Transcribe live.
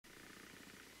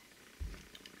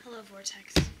love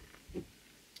vortex.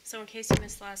 So in case you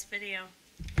missed the last video,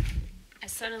 I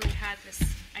suddenly had this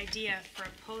idea for a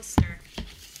poster.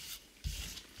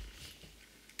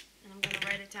 And I'm going to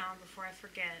write it down before I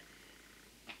forget.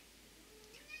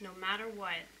 No matter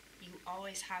what, you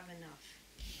always have enough.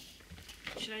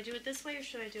 Should I do it this way or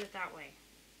should I do it that way?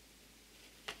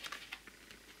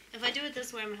 If I do it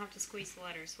this way, I'm going to have to squeeze the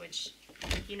letters, which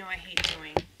you know I hate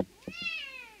doing.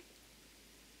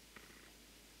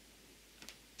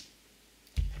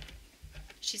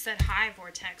 She said, hi,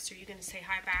 Vortex. Are you going to say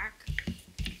hi back?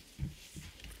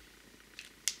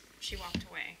 She walked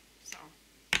away. So,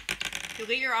 you'll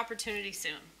get your opportunity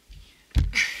soon.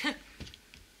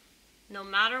 No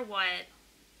matter what,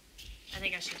 I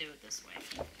think I should do it this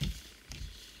way.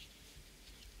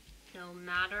 No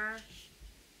matter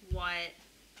what,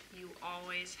 you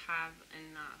always have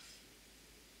enough.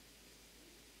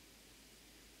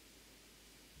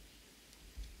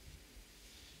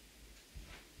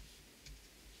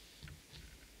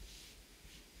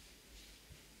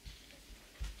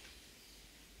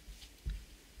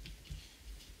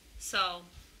 So,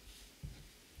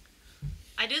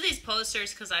 I do these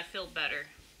posters because I feel better.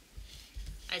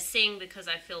 I sing because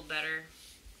I feel better.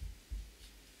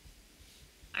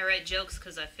 I write jokes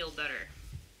because I feel better.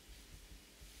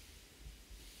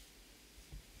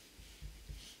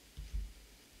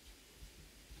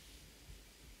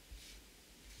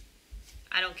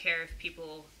 I don't care if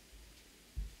people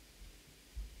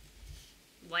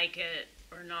like it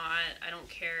or not. I don't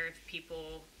care if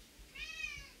people...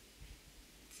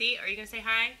 See, are you going to say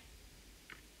hi?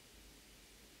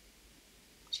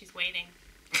 She's waiting.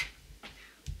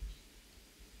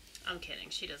 I'm kidding.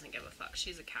 She doesn't give a fuck.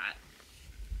 She's a cat.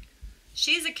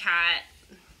 She's a cat.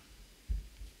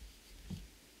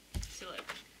 See,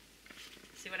 look.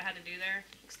 See what I had to do there?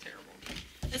 Looks terrible.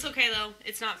 It's okay, though.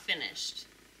 It's not finished.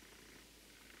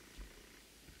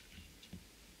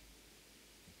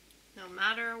 No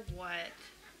matter what,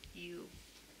 you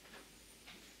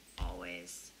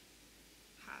always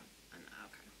have an...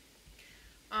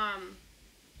 Okay.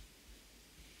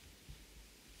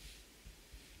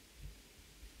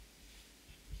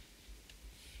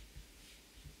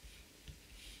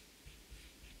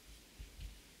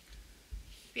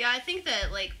 Yeah, I think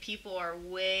that, like, people are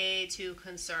way too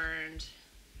concerned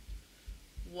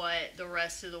what the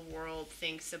rest of the world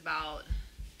thinks about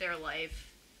their life.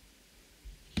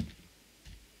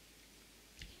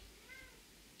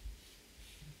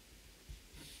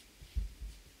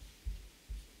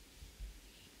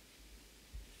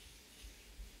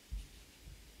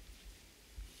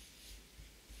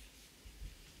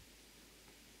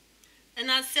 And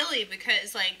that's silly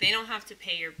because, like, they don't have to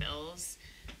pay your bills.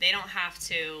 They don't have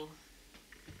to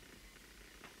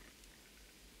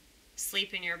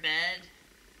sleep in your bed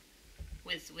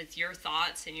with your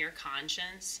thoughts and your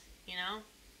conscience, you know?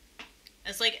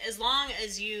 It's like, as long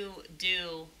as you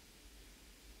do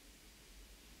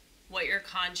what your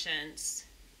conscience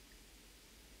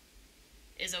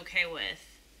is okay with,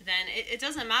 then it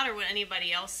doesn't matter what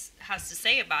anybody else has to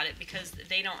say about it because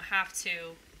they don't have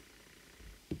to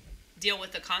deal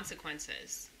with the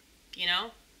consequences, you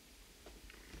know?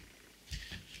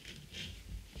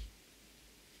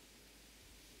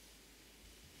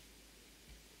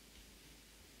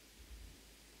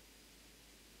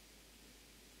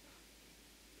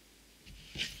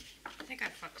 I think I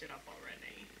fucked it up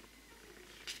already.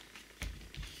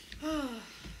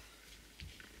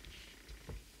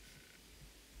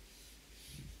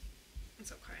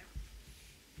 It's okay.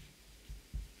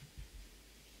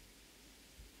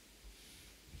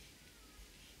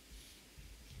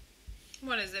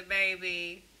 What is it,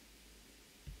 baby?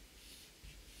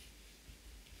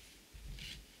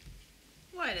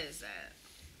 What is it?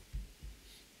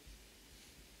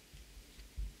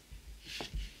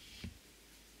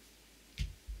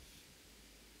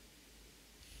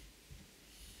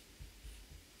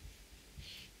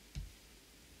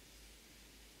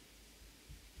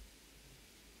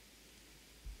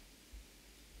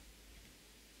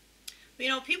 You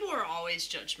know, people are always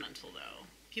judgmental, though.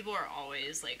 People are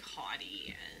always, like,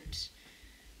 haughty and,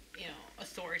 you know,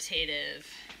 authoritative.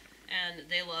 And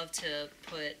they love to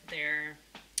put their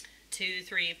 2,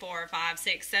 3, 4, 5,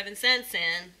 6, 7 cents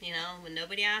in, you know, when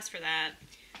nobody asked for that.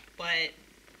 But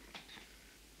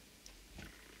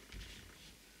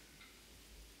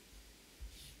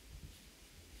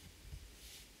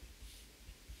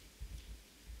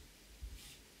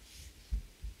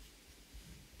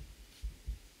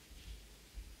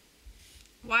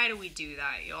why do we do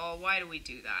that, y'all? Why do we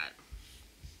do that?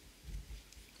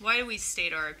 Why do we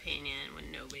state our opinion when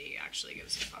nobody actually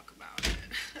gives a fuck about it?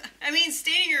 I mean,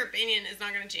 stating your opinion is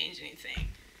not going to change anything.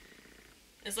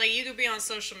 It's like you could be on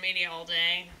social media all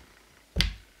day.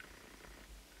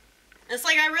 It's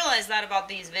like I realize that about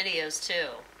these videos too.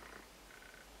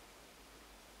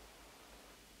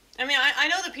 I mean, I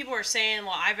know that people are saying,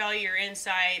 well, I value your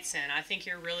insights and I think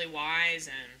you're really wise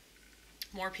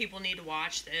and more people need to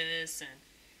watch this. And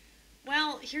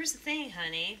well, here's the thing,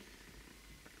 honey.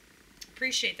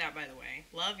 Appreciate that, by the way.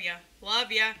 Love ya.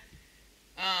 Love ya.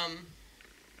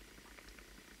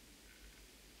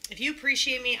 If you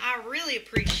appreciate me, I really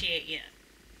appreciate you.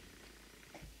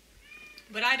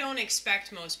 But I don't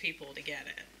expect most people to get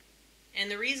it.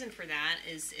 And the reason for that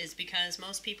is because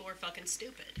most people are fucking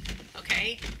stupid.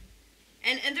 Okay?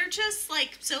 And they're just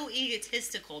like so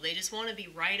egotistical. They just want to be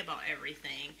right about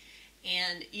everything.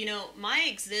 And, you know, my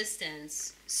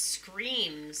existence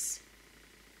screams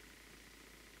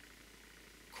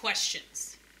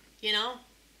questions. You know?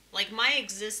 Like my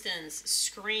existence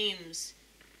screams,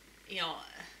 you know,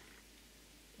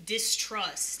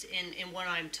 distrust in what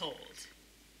I'm told.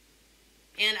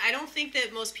 And I don't think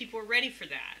that most people are ready for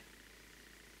that.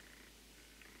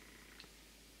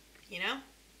 You know?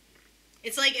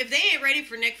 It's like, if they ain't ready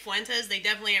for Nick Fuentes, they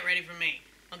definitely ain't ready for me.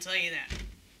 I'll tell you that.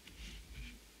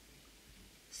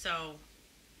 So,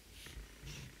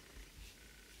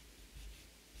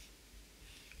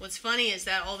 what's funny is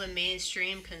that all the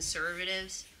mainstream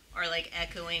conservatives are like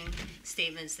echoing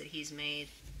statements that he's made.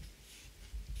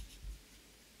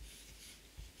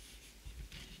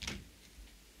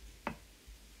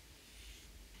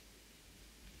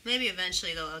 Maybe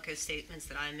eventually they'll echo statements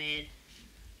that I made.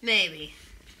 Maybe.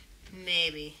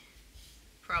 Maybe.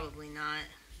 Probably not.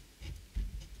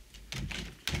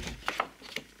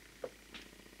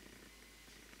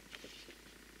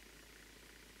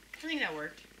 I think that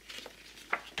worked.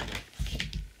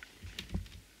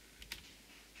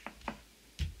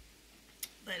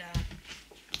 But,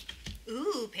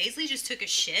 ooh, Paisley just took a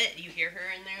shit. You hear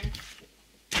her in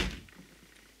there?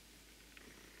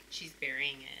 She's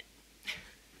burying it.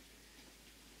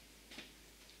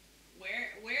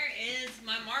 Where is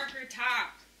my marker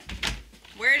top?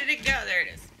 Where did it go? There it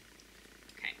is.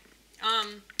 Okay.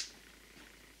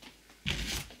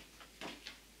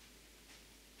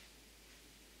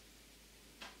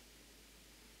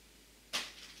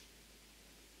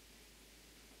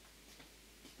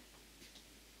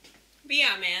 But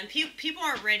yeah, man, people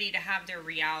aren't ready to have their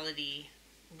reality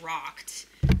rocked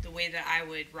the way that I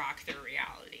would rock their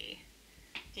reality.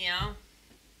 You know?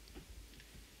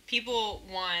 People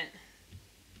want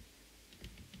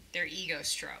their ego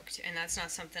stroked, and that's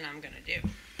not something I'm gonna do.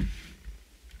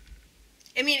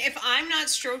 I mean, if I'm not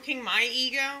stroking my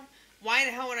ego, why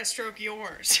the hell would I stroke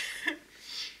yours?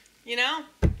 You know?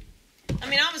 I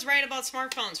mean, I was right about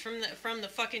smartphones from the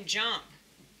fucking jump,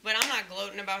 but I'm not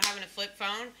gloating about having a flip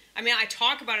phone. I mean, I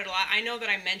talk about it a lot. I know that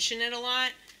I mention it a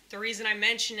lot. The reason I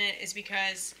mention it is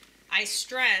because I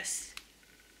stress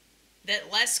that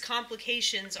less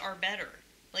complications are better.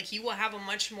 Like, you will have a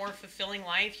much more fulfilling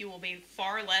life. You will be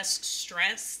far less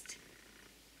stressed.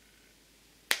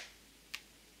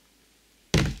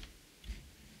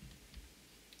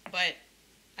 But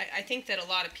I think that a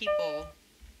lot of people,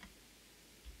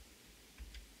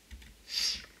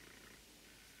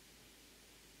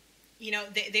 you know,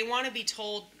 they want to be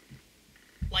told,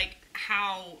 like,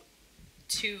 how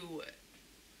to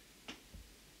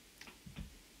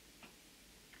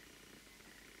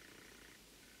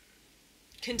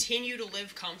continue to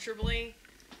live comfortably,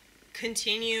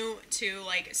 continue to,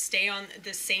 like, stay on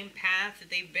the same path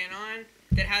that they've been on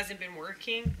that hasn't been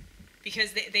working,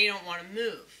 because they don't want to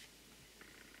move.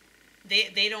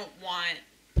 They don't want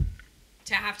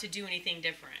to have to do anything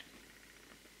different.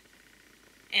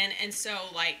 And so,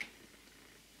 like,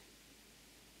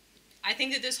 I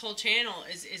think that this whole channel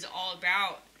is all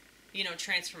about, you know,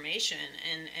 transformation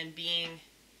and being,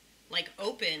 like,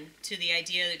 open to the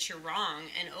idea that you're wrong,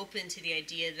 and open to the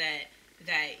idea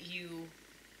that you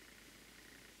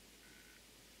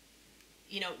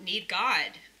know, need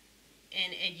God,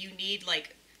 and you need,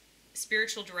 like,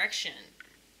 spiritual direction.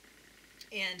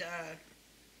 And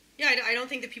yeah, I don't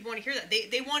think that people want to hear that.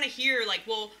 They want to hear, like,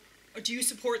 well, do you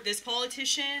support this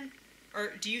politician,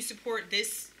 or do you support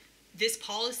this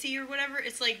policy or whatever?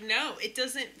 It's like, no, it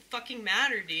doesn't fucking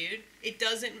matter, dude. It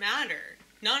doesn't matter.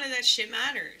 None of that shit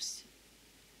matters.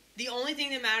 The only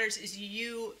thing that matters is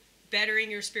you bettering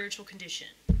your spiritual condition.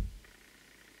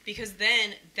 Because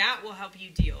then that will help you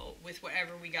deal with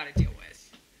whatever we got to deal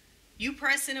with. You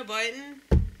pressing a button,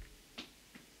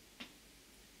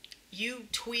 you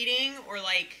tweeting, or,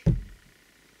 like,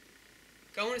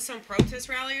 going to some protest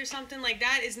rally or something, like,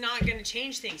 that is not going to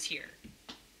change things here.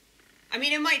 I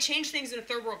mean, it might change things in a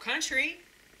third world country,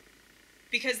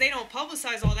 because they don't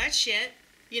publicize all that shit.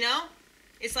 You know?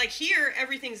 It's like here,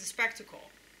 everything's a spectacle.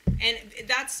 And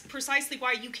that's precisely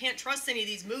why you can't trust any of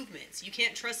these movements. You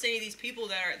can't trust any of these people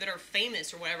that are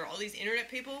famous or whatever. All these internet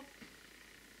people.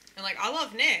 And like, I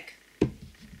love Nick.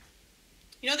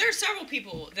 You know, there are several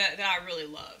people that I really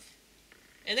love.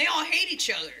 And they all hate each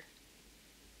other.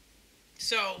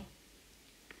 So,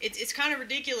 it's kind of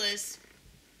ridiculous.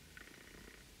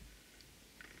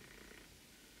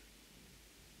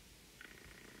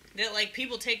 That, like,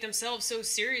 people take themselves so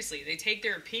seriously. They take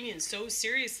their opinions so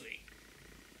seriously.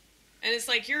 And it's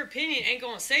like, your opinion ain't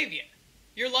gonna save you.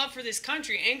 Your love for this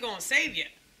country ain't gonna save you.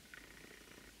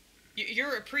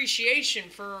 Your appreciation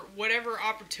for whatever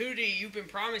opportunity you've been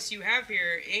promised you have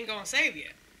here ain't gonna save you.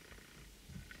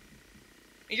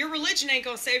 And your religion ain't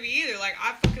gonna save you either. Like,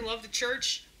 I fucking love the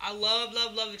church. I love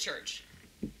the church.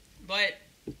 But,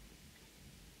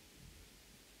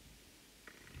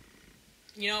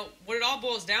 you know, what it all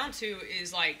boils down to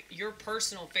is, like, your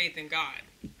personal faith in God.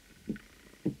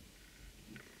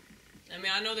 I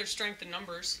mean, I know there's strength in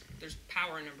numbers. There's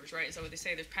power in numbers, right? Is that what they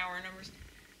say? There's power in numbers.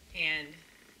 And,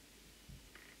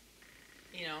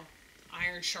 you know,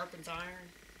 iron sharpens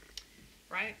iron,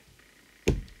 right?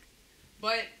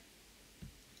 But,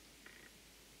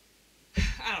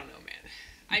 I don't know, man.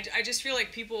 I just feel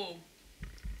like people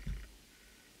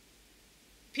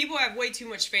have way too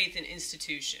much faith in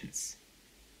institutions.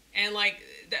 And, like,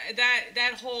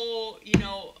 that whole, you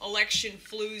know, election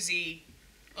floozy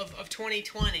of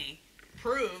 2020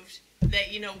 proved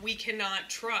that, you know, we cannot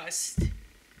trust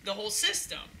the whole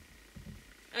system.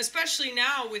 Especially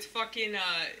now with fucking,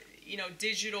 you know,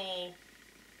 digital,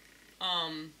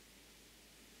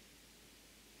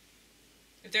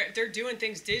 they're doing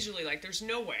things digitally. Like, there's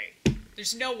no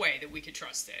way that we could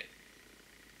trust it.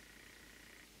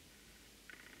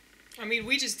 I mean,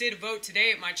 we just did a vote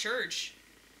today at my church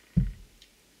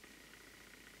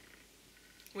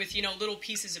with, you know, little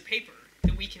pieces of paper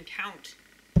that we can count.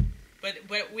 But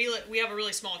we have a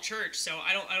really small church, so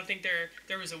I don't think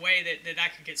there was a way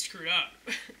that could get screwed up.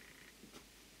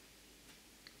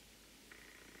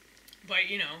 But,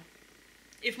 you know,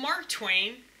 if Mark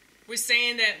Twain was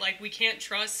saying that, like, we can't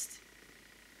trust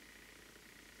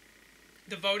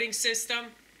the voting system,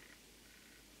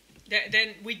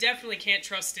 then we definitely can't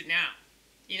trust it now.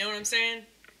 You know what I'm saying?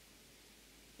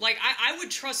 Like, I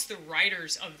would trust the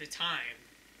writers of the time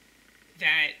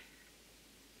that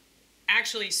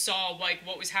actually saw, like,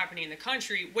 what was happening in the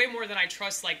country way more than I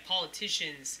trust, like,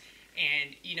 politicians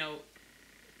and, you know,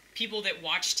 people that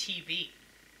watch TV.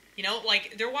 You know,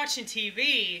 like, they're watching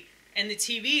TV and the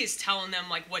TV is telling them,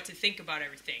 like, what to think about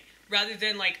everything rather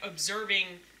than, like,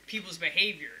 observing people's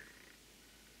behavior.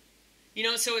 You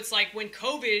know, so it's like when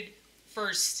COVID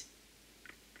first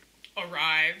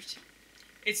arrived,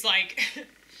 it's like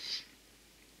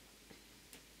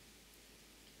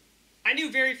I knew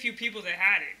very few people that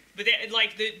had it. But they,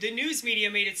 like, the news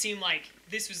media made it seem like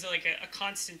this was like a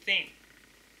constant thing.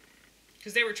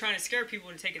 Because they were trying to scare people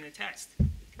into taking the test.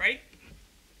 Right?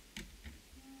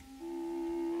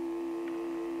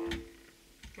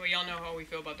 Well, y'all know how we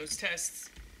feel about those tests.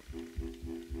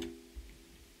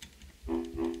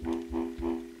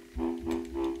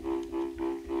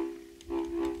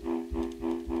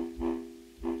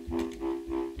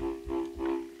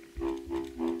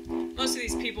 Most of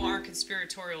these people aren't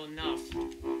conspiratorial enough.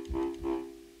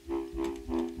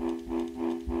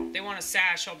 They want a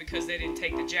sash all because they didn't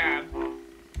take the jab.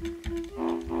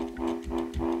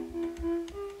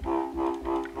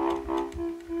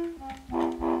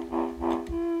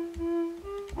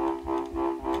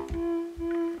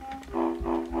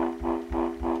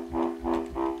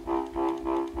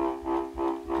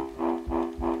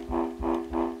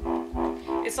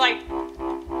 It's like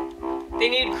they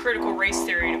need critical race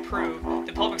theory to prove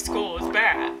the public school is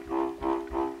bad.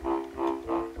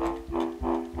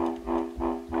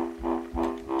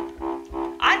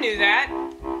 I knew that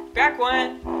back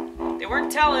when they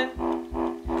weren't telling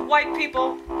white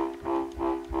people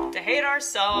to hate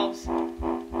ourselves.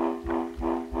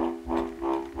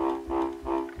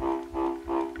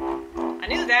 I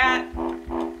knew that.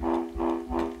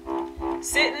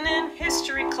 Sitting in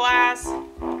history class,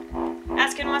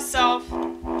 asking myself,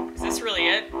 is this really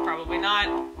it? Probably not.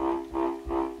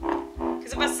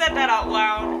 Because if I said that out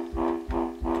loud,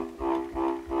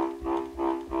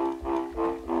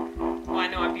 well, I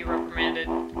know I'd be reprimanded.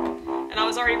 And I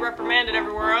was already reprimanded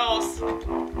everywhere else.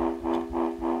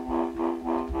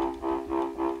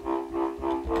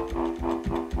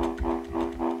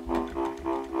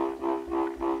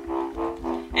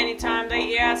 Anytime that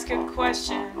you ask a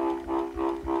question,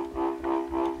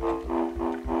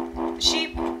 the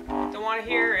sheep don't want to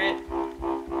hear it.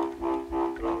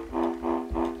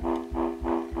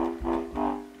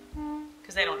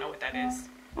 because they don't know what that is.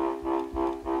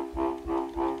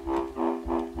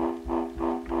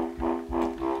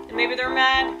 And maybe they're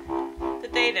mad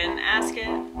that they didn't ask it.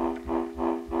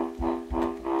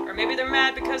 Or maybe they're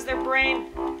mad because their brain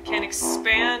can't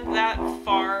expand that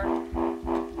far.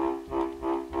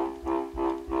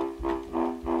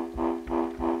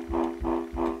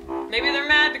 Maybe they're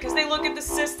mad because they look at the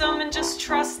system and just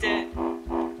trust it.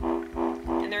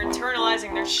 And they're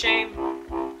internalizing their shame.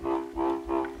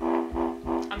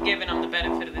 I'm giving them the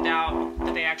benefit of the doubt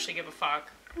that they actually give a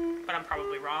fuck. But I'm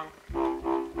probably wrong.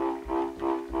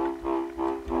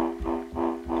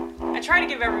 I try to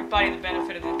give everybody the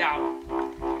benefit of the doubt.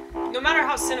 No matter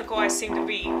how cynical I seem to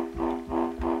be.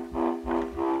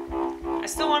 I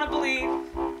still want to believe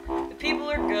that people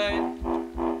are good.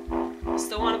 I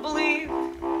still want to believe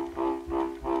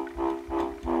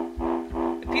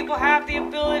that people have the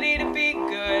ability to be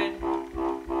good.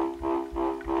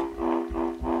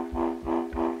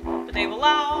 But they've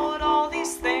allowed all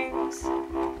these things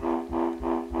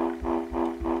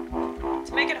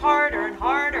to make it harder and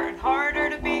harder and harder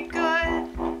to be good.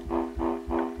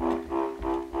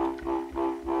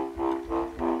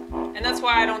 And that's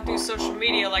why I don't do social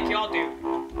media like y'all do.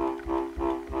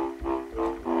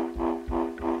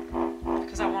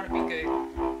 Because I want to be good.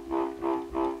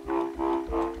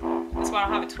 That's why I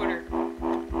don't have a Twitter.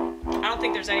 I don't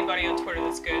think there's anybody on Twitter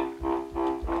that's good.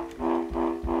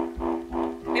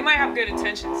 They might have good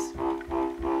intentions.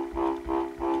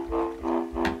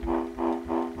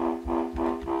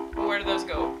 But where do those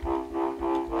go?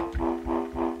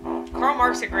 Karl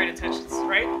Marx had great intentions,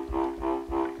 right?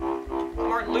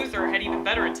 Martin Luther had even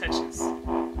better intentions.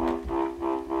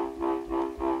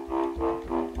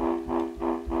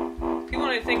 People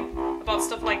need to think about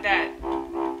stuff like that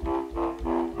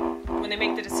when they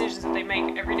make the decisions that they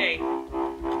make every day.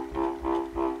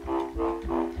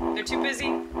 They're too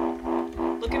busy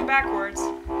looking backwards.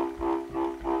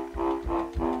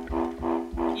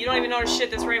 You don't even notice shit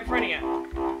that's right in front of you.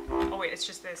 Oh wait, it's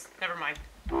just this. Never mind.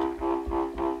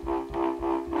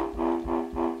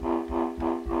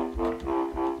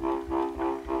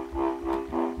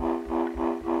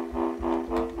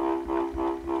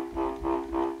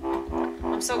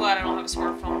 I'm so glad I don't have a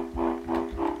smartphone.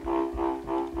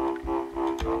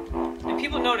 And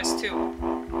people notice too.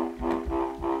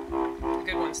 The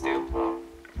good ones do.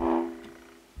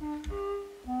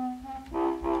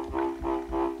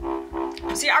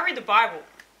 See, I read the Bible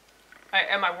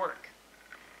at my work.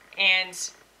 And,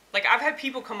 like, I've had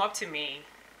people come up to me.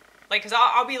 Like, because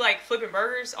I'll be, like, flipping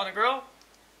burgers on the grill.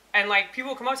 And, like,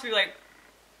 people come up to me like,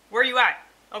 where are you at?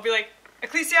 I'll be like,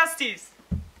 Ecclesiastes.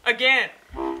 Again.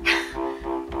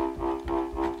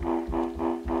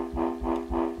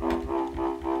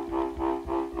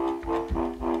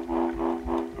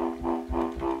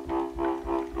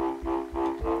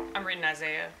 I'm reading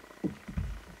Isaiah.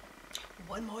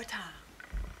 One more time.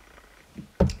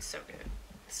 It's so good.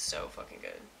 It's so fucking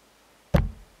good.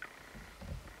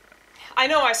 I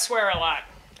know I swear a lot,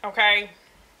 okay?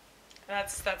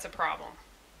 That's a problem.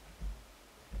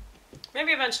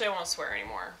 Maybe eventually I won't swear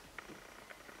anymore.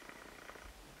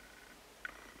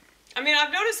 I mean,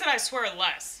 I've noticed that I swear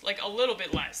less, like a little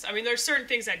bit less. I mean, there's certain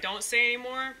things I don't say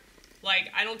anymore. Like,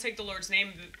 I don't take the Lord's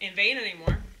name in vain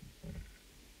anymore.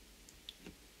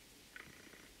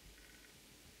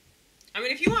 I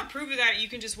mean, if you want proof of that, you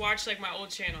can just watch, like, my old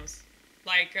channels.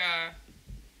 Like,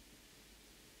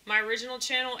 my original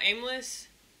channel, Aimless.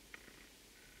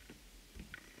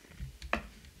 I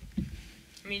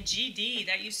mean, GD,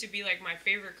 that used to be, like, my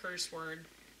favorite curse word.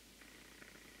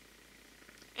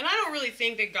 And I don't really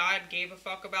think that God gave a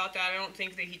fuck about that. I don't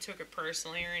think that he took it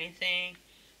personally or anything.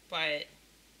 But,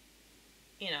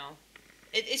 you know,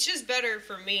 it's just better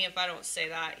for me if I don't say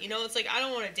that. You know, it's like, I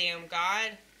don't want to damn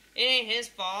God. It ain't his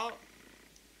fault.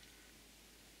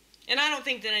 And I don't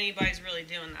think that anybody's really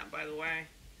doing that, by the way.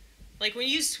 Like, when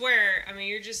you swear, I mean,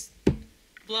 you're just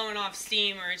blowing off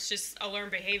steam, or it's just a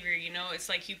learned behavior, you know? It's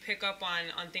like you pick up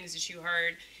on things that you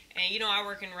heard. And, you know, I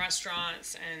work in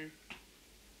restaurants, and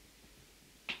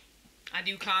I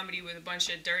do comedy with a bunch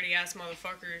of dirty-ass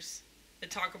motherfuckers that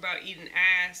talk about eating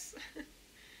ass.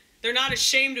 They're not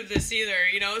ashamed of this either,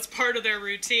 you know? It's part of their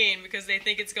routine because they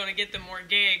think it's going to get them more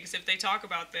gigs if they talk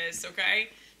about this, okay?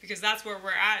 Because that's where we're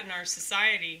at in our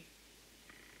society.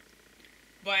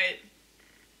 But,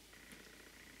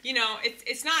 you know,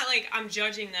 it's not like I'm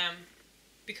judging them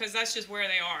because that's just where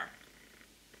they are.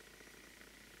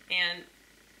 And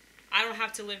I don't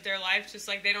have to live their life just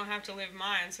like they don't have to live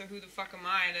mine. So who the fuck am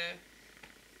I to,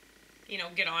 you know,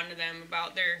 get on to them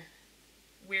about their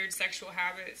weird sexual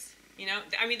habits? You know,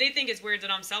 I mean, they think it's weird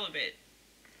that I'm celibate.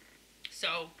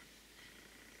 So,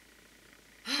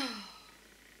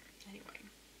 Anyway.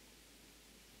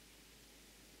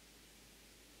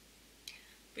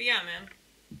 But yeah, man.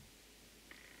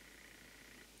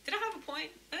 Did I have a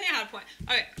point? I think I had a point.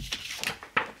 Okay.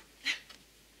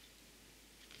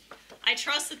 I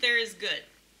trust that there is good.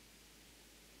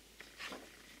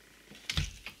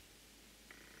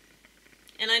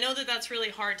 And I know that that's really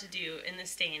hard to do in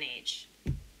this day and age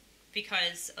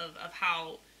because of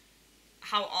how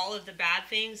all of the bad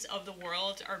things of the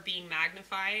world are being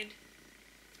magnified.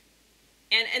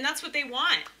 And that's what they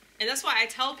want. And that's why I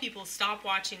tell people, stop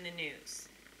watching the news.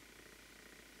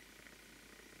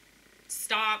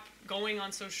 Stop going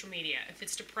on social media. If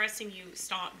it's depressing you,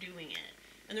 stop doing it.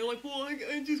 And they're like, well, I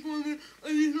just want to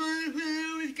find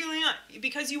out what's going on.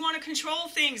 Because you want to control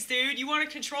things, dude. You want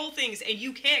to control things, and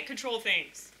you can't control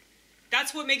things.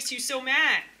 That's what makes you so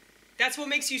mad. That's what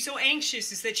makes you so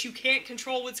anxious, is that you can't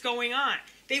control what's going on.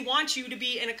 They want you to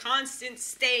be in a constant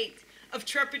state of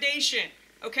trepidation,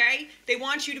 okay? They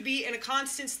want you to be in a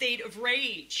constant state of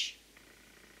rage.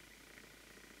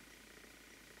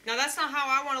 Now, that's not how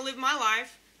I want to live my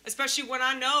life, especially when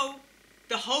I know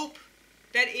the hope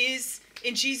that is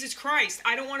in Jesus Christ.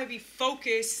 I don't want to be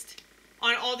focused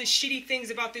on all the shitty things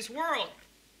about this world.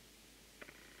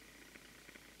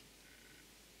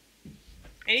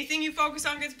 Anything you focus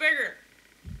on gets bigger.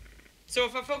 So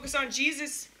if I focus on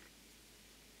Jesus,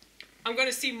 I'm going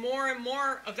to see more and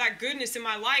more of that goodness in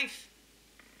my life.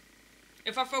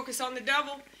 If I focus on the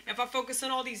devil, if I focus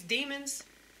on all these demons,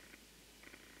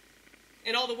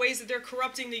 and all the ways that they're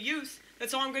corrupting the youth,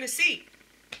 that's all I'm going to see.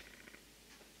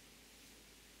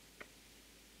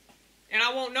 And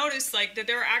I won't notice, like, that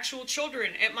there are actual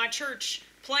children at my church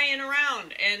playing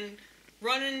around and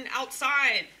running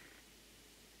outside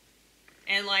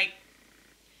and, like,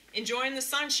 enjoying the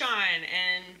sunshine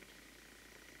and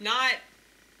not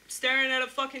staring at a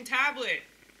fucking tablet.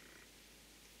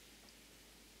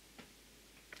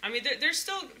 I mean, there's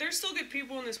still good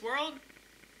people in this world.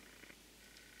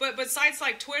 But sites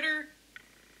like Twitter,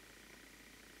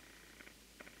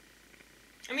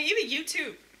 I mean, even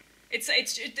YouTube,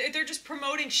 they're just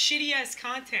promoting shitty-ass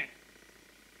content.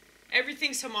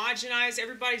 Everything's homogenized.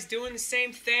 Everybody's doing the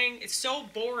same thing. It's so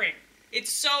boring.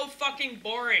 It's so fucking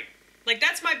boring. Like,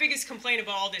 that's my biggest complaint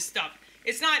about all this stuff.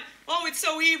 It's not, oh, it's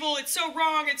so evil, it's so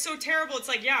wrong, it's so terrible. It's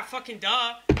like, yeah, fucking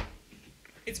duh.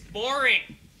 It's boring.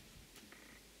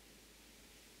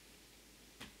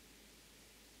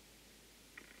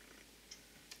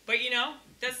 But, you know,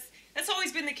 that's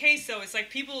always been the case, though. It's like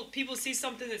people see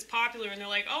something that's popular, and they're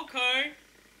like, okay,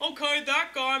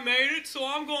 that guy made it, so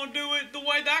I'm going to do it the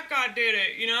way that guy did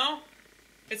it, you know?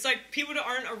 It's like people that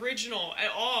aren't original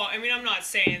at all. I mean, I'm not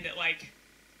saying that, like,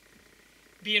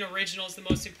 being original is the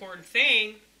most important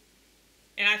thing,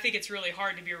 and I think it's really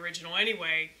hard to be original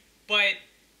anyway, but,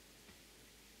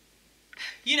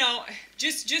 you know,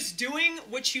 just doing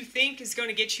what you think is going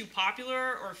to get you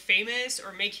popular or famous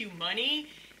or make you money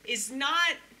is not...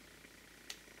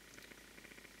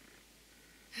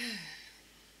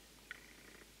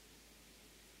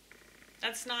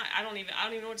 That's not... I don't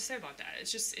even know what to say about that.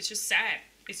 It's just sad.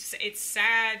 It's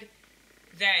sad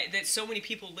that so many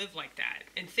people live like that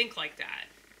and think like that.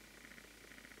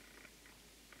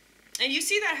 And you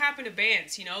see that happen to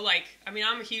bands, you know, like, I mean,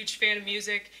 I'm a huge fan of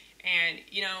music, and,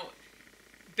 you know,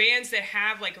 bands that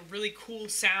have, like, a really cool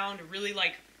sound, a really,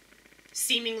 like,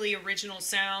 seemingly original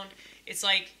sound, it's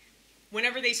like,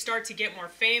 whenever they start to get more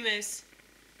famous,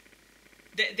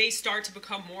 they start to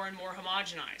become more and more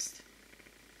homogenized.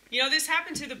 You know, this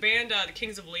happened to the band, the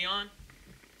Kings of Leon.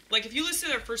 Like, if you listen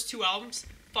to their first two albums,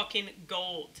 fucking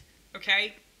gold,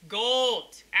 okay?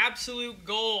 Gold. Absolute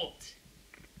gold.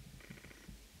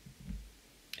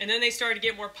 And then they started to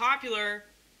get more popular,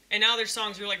 and now their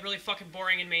songs are, like, really fucking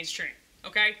boring and mainstream,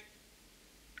 okay?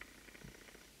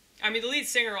 I mean, the lead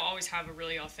singer will always have a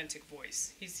really authentic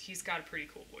voice. He's got a pretty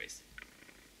cool voice.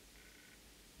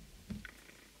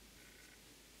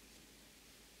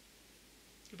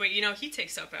 But, you know, he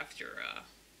takes up after,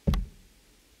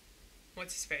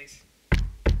 what's his face?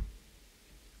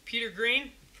 Peter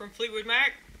Green from Fleetwood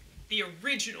Mac. The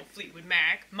original Fleetwood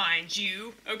Mac, mind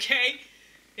you, okay?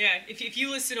 Yeah, if you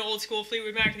listen to old school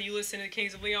Fleetwood Mac and you listen to the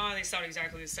Kings of Leon, they sound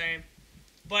exactly the same.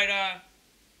 But,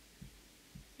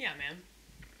 yeah, man.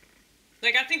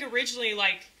 Like, I think originally,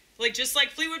 like just like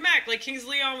Fleetwood Mac, like, Kings of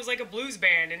Leon was like a blues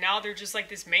band, and now they're just like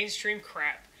this mainstream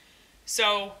crap.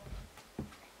 So,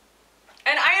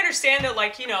 and I understand that,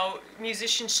 like, you know,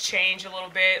 musicians change a little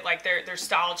bit, like, their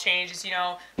style changes, you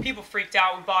know. People freaked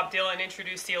out when Bob Dylan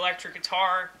introduced the electric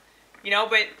guitar, You know,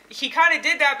 but he kind of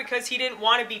did that because he didn't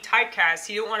want to be typecast.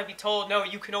 He didn't want to be told, no,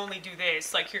 you can only do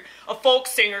this. Like, you're a folk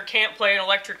singer can't play an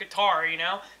electric guitar, you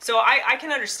know? So I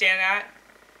can understand that.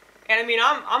 And I mean,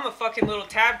 I'm a fucking little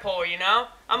tadpole, you know?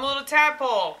 I'm a little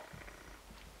tadpole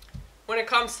when it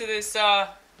comes to this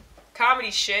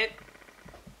comedy shit.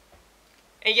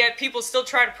 And yet people still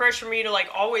try to pressure me to, like,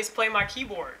 always play my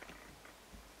keyboard.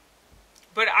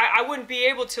 But I wouldn't be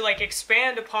able to, like,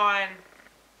 expand upon,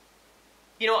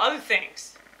 you know, other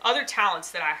things, other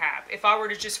talents that I have, if I were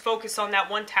to just focus on that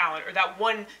one talent or that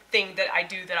one thing that I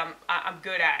do that I'm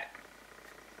good at.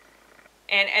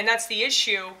 And that's the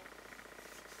issue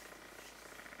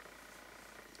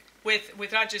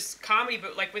with not just comedy,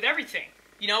 but like with everything,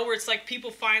 you know, where it's like people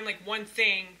find like one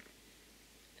thing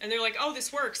and they're like, oh,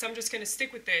 this works, I'm just gonna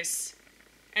stick with this.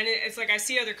 And it's like I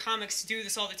see other comics do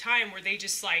this all the time where they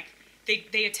just like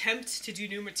they attempt to do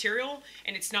new material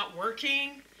and it's not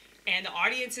working. And the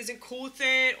audience isn't cool with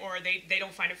it, or they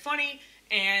don't find it funny,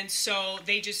 and so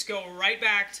they just go right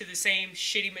back to the same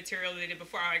shitty material they did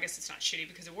before. I guess it's not shitty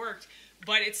because it worked,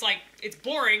 but it's like, it's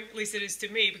boring, at least it is to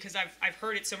me, because I've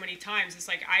heard it so many times. It's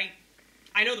like,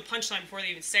 I know the punchline before they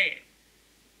even say it.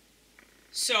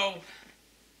 So,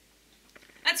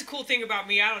 that's a cool thing about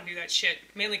me. I don't do that shit,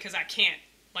 mainly because I can't.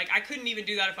 Like, I couldn't even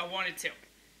do that if I wanted to.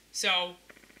 So,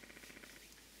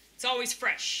 it's always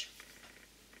fresh.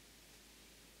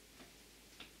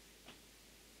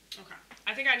 Okay,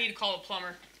 I think I need to call a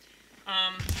plumber.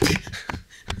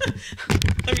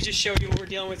 Let me just show you what we're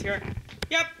dealing with here.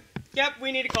 Yep,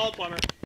 we need to call a plumber.